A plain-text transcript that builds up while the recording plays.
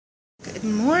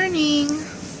Good morning.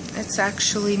 It's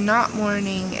actually not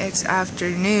morning, it's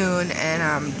afternoon, and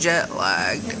I'm jet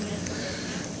lagged.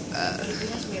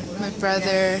 My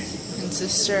brother and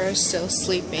sister are still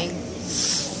sleeping.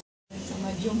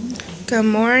 Good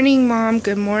morning, Mom.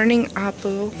 Good morning,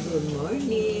 Apu. Good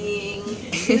morning.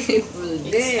 Beautiful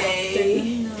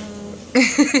day.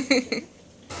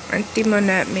 Auntie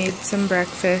Monette made some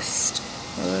breakfast.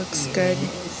 It looks good.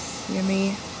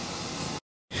 Yummy.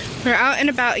 We're out and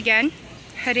about again,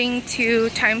 heading to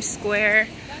Times Square.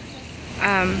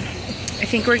 I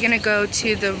think we're gonna go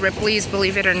to the Ripley's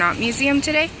Believe It or Not museum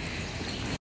today.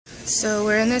 So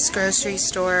we're in this grocery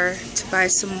store to buy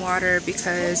some water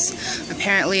because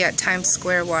apparently at Times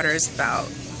Square water is about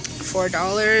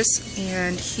 $4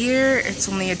 and here it's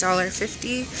only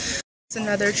 $1.50. It's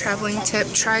another traveling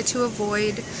tip. Try to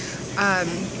avoid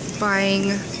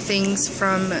buying things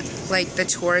from like the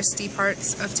touristy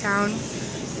parts of town.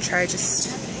 Try just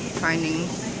finding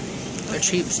the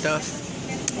cheap stuff.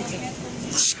 Okay.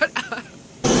 Shut up.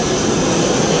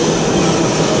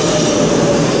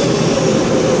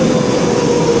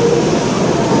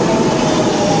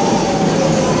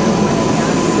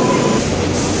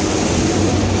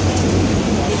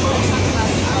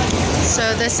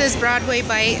 So this is Broadway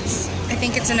Bites. I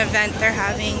think it's an event they're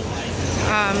having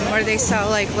where they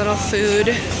sell like little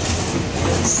food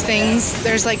things.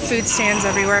 There's like food stands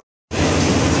everywhere.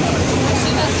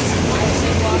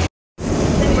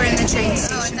 We're in the train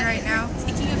station right now.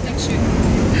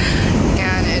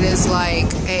 And it is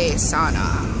like a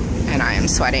sauna. And I am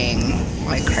sweating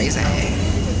like crazy.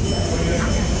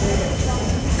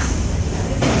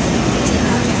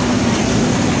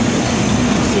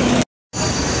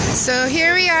 So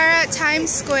here we are at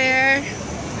Times Square.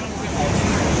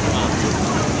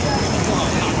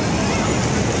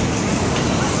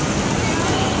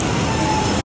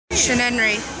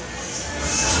 Shenenry.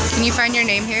 Can you find your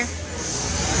name here?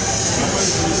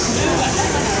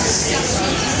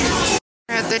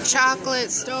 We're at the chocolate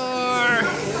store.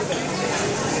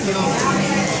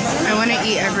 I want to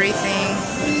eat everything.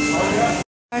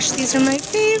 Gosh, these are my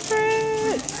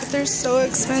favorite, but they're so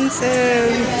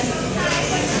expensive.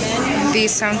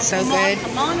 These sound so good.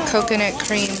 Coconut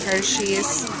cream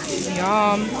Hershey's.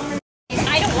 Yum.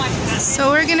 So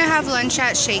we're gonna have lunch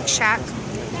at Shake Shack.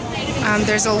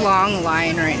 There's a long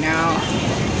line right now.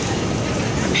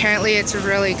 Apparently it's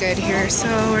really good here, so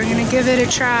we're gonna give it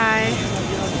a try.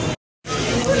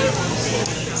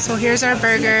 So here's our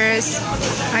burgers.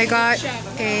 I got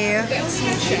a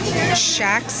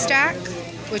Shack Stack,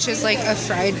 which is like a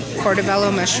fried portobello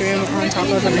mushroom on top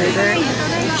of a burger,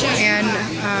 and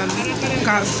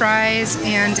got fries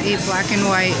and a black and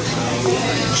white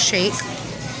shake.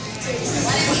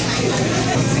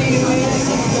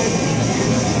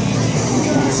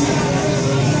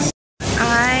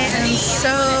 I am so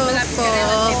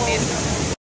full.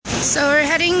 So we're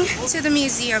heading to the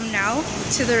museum now,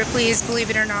 to the Ripley's Believe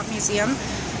It or Not museum,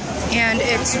 and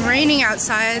it's raining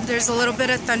outside. There's a little bit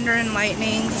of thunder and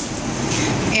lightning.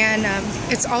 And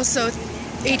it's also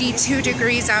 82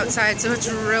 degrees outside, so it's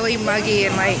really muggy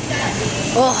and like,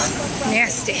 oh,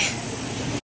 nasty.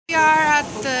 We are at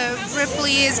the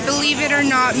Ripley's Believe It or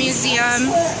Not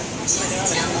museum.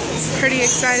 Pretty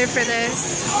excited for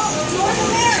this.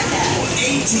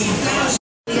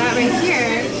 We got right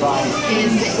here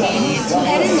is a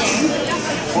two-headed lamb,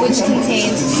 which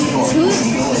contains 2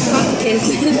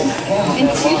 esophaguses and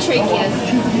 2 tracheas,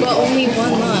 but only 1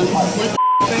 lung. What the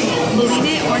believe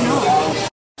it or not?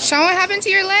 Sean, what happened to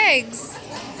your legs?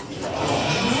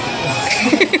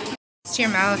 It's to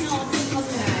your mouth.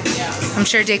 I'm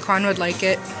sure Daquan would like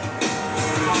it.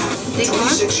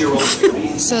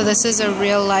 Daquan? So this is a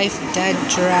real life dead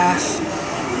giraffe.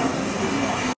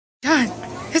 God,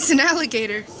 it's an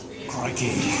alligator.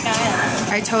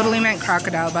 I totally meant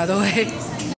crocodile, by the way.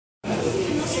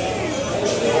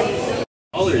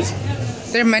 Dollars.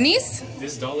 They're monies?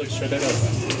 This dollar shredded up.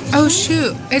 Oh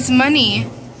shoot, it's money.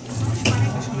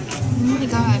 Oh my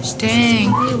gosh.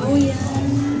 Dang. Oh yeah.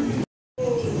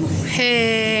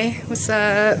 Hey, what's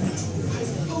up?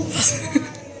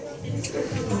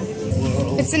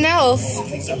 It's an elf.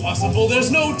 Things are possible.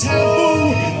 There's no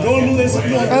taboo. Normalism.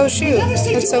 Oh shoot,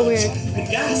 that's so weird.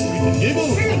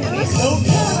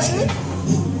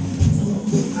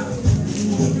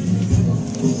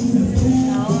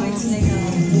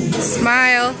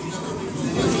 Smile.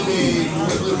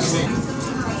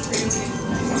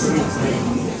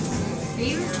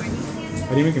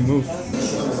 How do you make it move?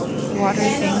 Water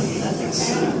thing.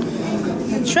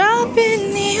 A drop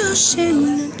in the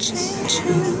ocean, a change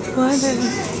in weather.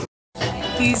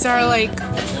 These are like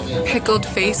pickled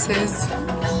faces.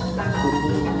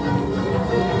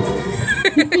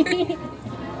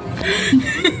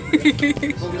 So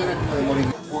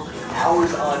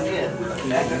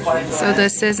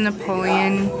this is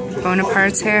Napoleon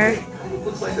Bonaparte's hair.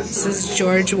 This is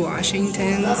George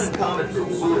Washington's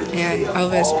and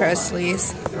Elvis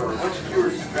Presley's.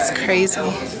 It's crazy.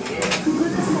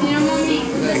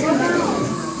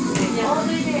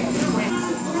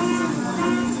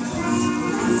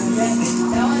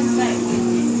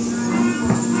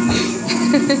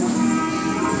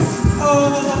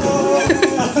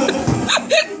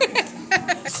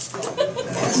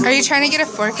 Are you trying to get a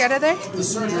fork out of there? No,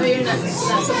 you're not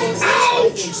supposed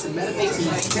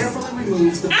to. Carefully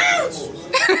remove the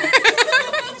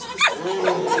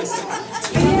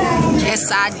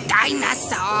It's a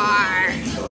dinosaur.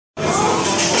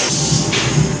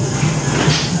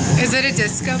 Is it a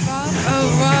disco ball? Oh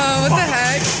whoa, what the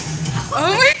heck?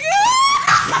 Oh my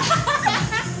god!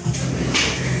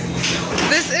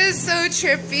 This is so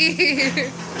trippy.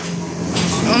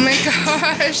 Oh my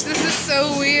gosh, this is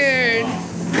so weird.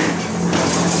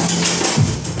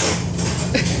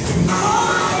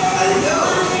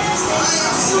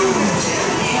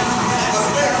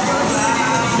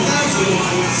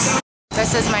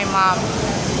 This is my mom.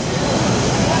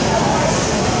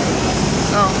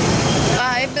 Oh.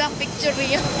 Ay, black picture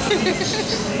yun.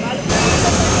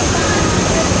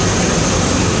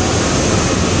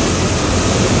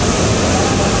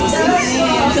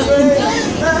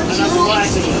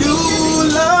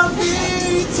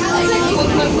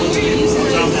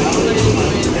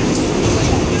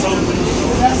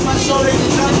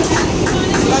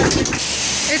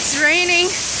 It's raining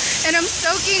and I'm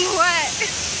soaking wet.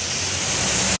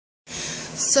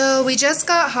 So we just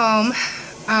got home.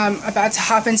 About to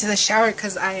hop into the shower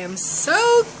because I am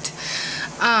soaked.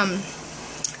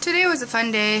 Today was a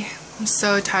fun day. I'm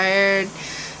so tired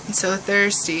and so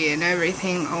thirsty and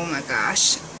everything. Oh my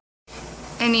gosh.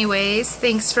 Anyways,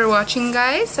 thanks for watching,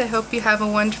 guys. I hope you have a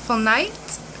wonderful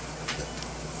night.